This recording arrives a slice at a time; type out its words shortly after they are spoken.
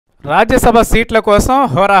రాజ్యసభ సీట్ల కోసం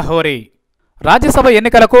హోరాహోరీ. రాజ్యసభ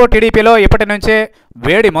ఎన్నికలకు టీడీపీలో ఇప్పటి నుంచే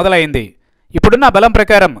వేడి మొదలైంది. ఇప్పుడున్న బలం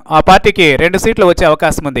ప్రకారం ఆ పార్టీకి 2 సీట్లు వచ్చే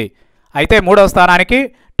అవకాశం ఉంది. అయితే 3వ స్థానానికి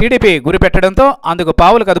టీడీపీ గురిపెట్టడంతో అందుకు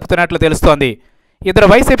పావులు కదుపుతున్నట్లు తెలుస్తోంది.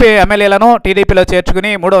 2 వైసీపీ ఎమ్మెల్యేలను టీడీపీలో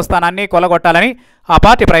చేర్చుకుని 3వ స్థానాన్ని కొల్లగొట్టాలని ఆ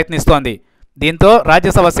పార్టీ ప్రయత్నిస్తోంది. దీంతో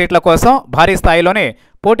రాజ్యసభ సీట్ల కోసం భారీ స్థాయిలోనే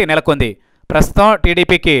పోటీ నెలకొంది. ప్రస్తుతం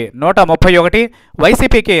టీడీపీకి 131,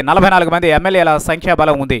 వైసీపీకి 44 మంది ఎమ్మెల్యేల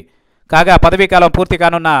సంఖ్యాబలం ఉంది. కాగా పదవీకాలం పూర్తి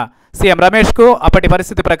కానున్న సీఎం రమేష్కు అప్పటి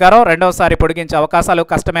పరిస్థితి ప్రకారం రెండవసారి పొడిగించే అవకాశాలు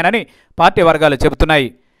కష్టమేనని పార్టీ వర్గాలు చెబుతున్నాయి.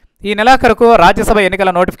 ఈ నెలాఖరుకు రాజ్యసభ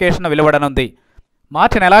ఎన్నికల నోటిఫికేషన్ వెలువడనుంది.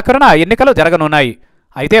 మార్చి నెలాఖరున ఎన్నికలు జరగనున్నాయి.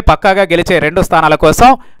 అయితే పక్కాగా గెలిచే 2 స్థానాల కోసం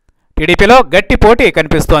టీడీపీలో గట్టి పోటీ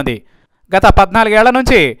కనిపిస్తోంది. గత 14 ఏళ్ల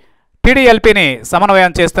నుంచి టీడీఎల్పీని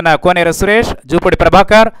సమన్వయం చేస్తున్న కోనేరు సురేష్, జూపూడి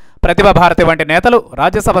ప్రభాకర్, ప్రతిభా భారతి వంటి నేతలు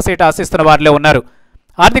రాజ్యసభ సీటు ఆశిస్తున్న వారిలో ఉన్నారు.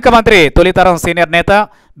 ఆర్థిక మంత్రి తొలితరం సీనియర్ నేత,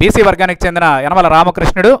 బీసీ వర్గానికి చెందిన యనమల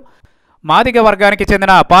రామకృష్ణుడు, మాదిగ వర్గానికి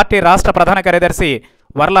చెందిన పార్టీ రాష్ట్ర ప్రధాన కార్యదర్శి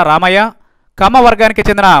వర్ల రామయ్య, కమ్మ వర్గానికి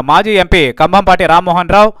చెందిన మాజీ ఎంపీ కంభంపాటి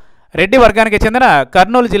రామ్మోహన్ రావు, రెడ్డి వర్గానికి చెందిన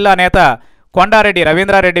కర్నూలు జిల్లా నేత కొండారెడ్డి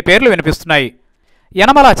రవీంద్రారెడ్డి పేర్లు వినిపిస్తున్నాయి.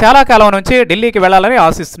 యనమల చాలా కాలం నుంచి ఢిల్లీకి వెళ్లాలని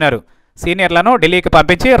ఆశిస్తున్నారు. సీనియర్లను ఢిల్లీకి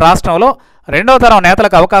పంపించి రాష్ట్రంలో 2వ తరం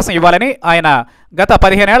నేతలకు అవకాశం ఇవ్వాలని ఆయన గత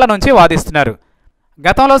 15 ఏళ్ల నుంచి వాదిస్తున్నారు.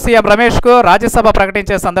 గతంలో సీఎం రమేష్కు రాజ్యసభ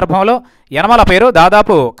ప్రకటించే సందర్భంలో యనమల పేరు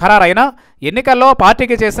దాదాపు ఖరారైన ఎన్నికల్లో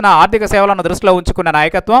పార్టీకి చేసిన ఆర్థిక సేవలను దృష్టిలో ఉంచుకున్న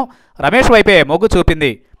నాయకత్వం రమేష్ వైపే మొగ్గు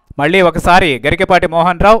చూపింది. మళ్లీ ఒకసారి గరికపాటి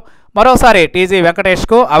మోహన్ రావు, మరోసారి టీజీ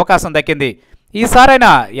వెంకటేష్కు అవకాశం దక్కింది.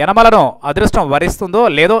 ఈసారైనా యనమలను అదృష్టం వరిస్తుందో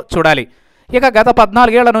లేదో చూడాలి. ఇక గత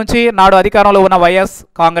 14 ఏళ్ల నుంచి నాడు అధికారంలో ఉన్న వైఎస్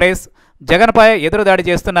కాంగ్రెస్ జగన్పై ఎదురుదాడి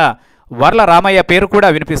చేస్తున్న వర్ల రామయ్య పేరు కూడా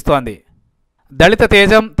వినిపిస్తోంది. దళిత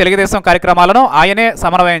తేజం, తెలుగుదేశం కార్యక్రమాలను ఆయనే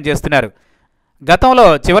సమన్వయం చేస్తున్నారు. గతంలో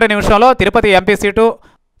చివరి నిమిషంలో తిరుపతి ఎంపీ సీటు,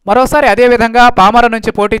 మరోసారి అదేవిధంగా పామర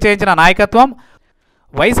నుంచి పోటీ చేయించిన నాయకత్వం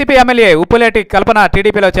వైసీపీ ఎమ్మెల్యే ఉప్పులేటి కల్పన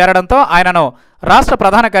టీడీపీలో చేరడంతో ఆయనను రాష్ట్ర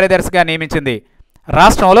ప్రధాన కార్యదర్శిగా నియమించింది.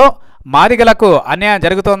 రాష్ట్రంలో మాదిగలకు అన్యాయం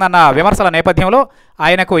జరుగుతోందన్న విమర్శల నేపథ్యంలో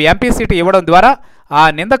ఆయనకు ఎంపీ సీటు ఇవ్వడం ద్వారా ఆ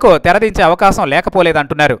నిందకు తెరదించే అవకాశం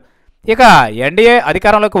లేకపోలేదంటున్నారు. ఇక ఎన్డీఏ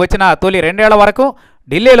అధికారంలోకి వచ్చిన తొలి 2 ఏళ్ల వరకు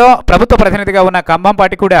ఢిల్లీలో ప్రభుత్వ ప్రతినిధిగా ఉన్న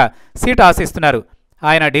కంభంపాటి కూడా సీటు ఆశిస్తున్నారు.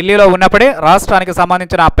 ఆయన ఢిల్లీలో ఉన్నప్పుడే రాష్ట్రానికి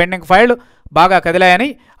సంబంధించిన పెండింగ్ ఫైళ్లు బాగా కదిలాయని,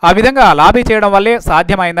 ఆ విధంగా లాబీ చేయడం వల్లే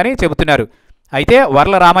సాధ్యమైందని చెబుతున్నారు. అయితే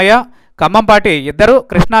వర్ల రామయ్య, కంభంపాటి ఇద్దరు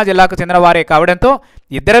కృష్ణా జిల్లాకు చెందిన వారే కావడంతో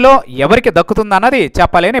ఇద్దరిలో ఎవరికి దక్కుతుందన్నది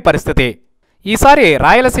చెప్పలేని పరిస్థితి. ఈసారి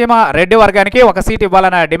రాయలసీమ రెడ్డి వర్గానికి 1 సీటు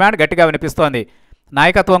ఇవ్వాలన్న డిమాండ్ గట్టిగా వినిపిస్తోంది.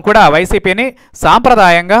 నాయకత్వం కూడా వైసీపీని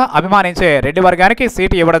సాంప్రదాయంగా అభిమానించే రెడ్డి వర్గానికి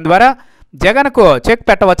సీటు ఇవ్వడం ద్వారా జగన్కు చెక్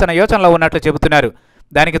పెట్టవచ్చన్న యోచనలో ఉన్నట్లు చెబుతున్నారు.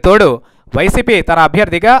 దానికి తోడు వైసీపీ తన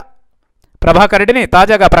అభ్యర్థిగా ప్రభాకర్ రెడ్డిని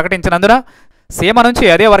తాజాగా ప్రకటించినందున సీమ నుంచి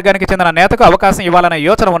అదే వర్గానికి చెందిన నేతకు అవకాశం ఇవ్వాలన్న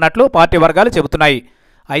యోచన ఉన్నట్లు పార్టీ వర్గాలు చెబుతున్నాయి.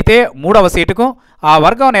 అయితే 3వ సీటుకు ఆ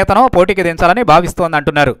వర్గం నేతను పోటీకి దించాలని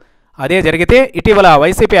భావిస్తోందంటున్నారు. అదే జరిగితే ఇటీవల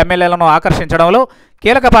వైసీపీ ఎమ్మెల్యేలను ఆకర్షించడంలో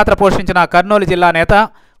కీలక పాత్ర పోషించిన కర్నూలు జిల్లా నేత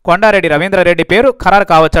కొండారెడ్డి రవీంద్రారెడ్డి పేరు ఖరారు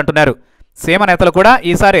కావచ్చంటున్నారు. సీమ నేతలు కూడా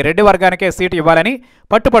ఈసారి రెడ్డి వర్గానికే సీటు ఇవ్వాలని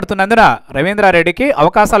పట్టుపడుతున్నందున రవీంద్రారెడ్డికి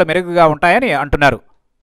అవకాశాలు మెరుగుగా ఉంటాయని అంటున్నారు.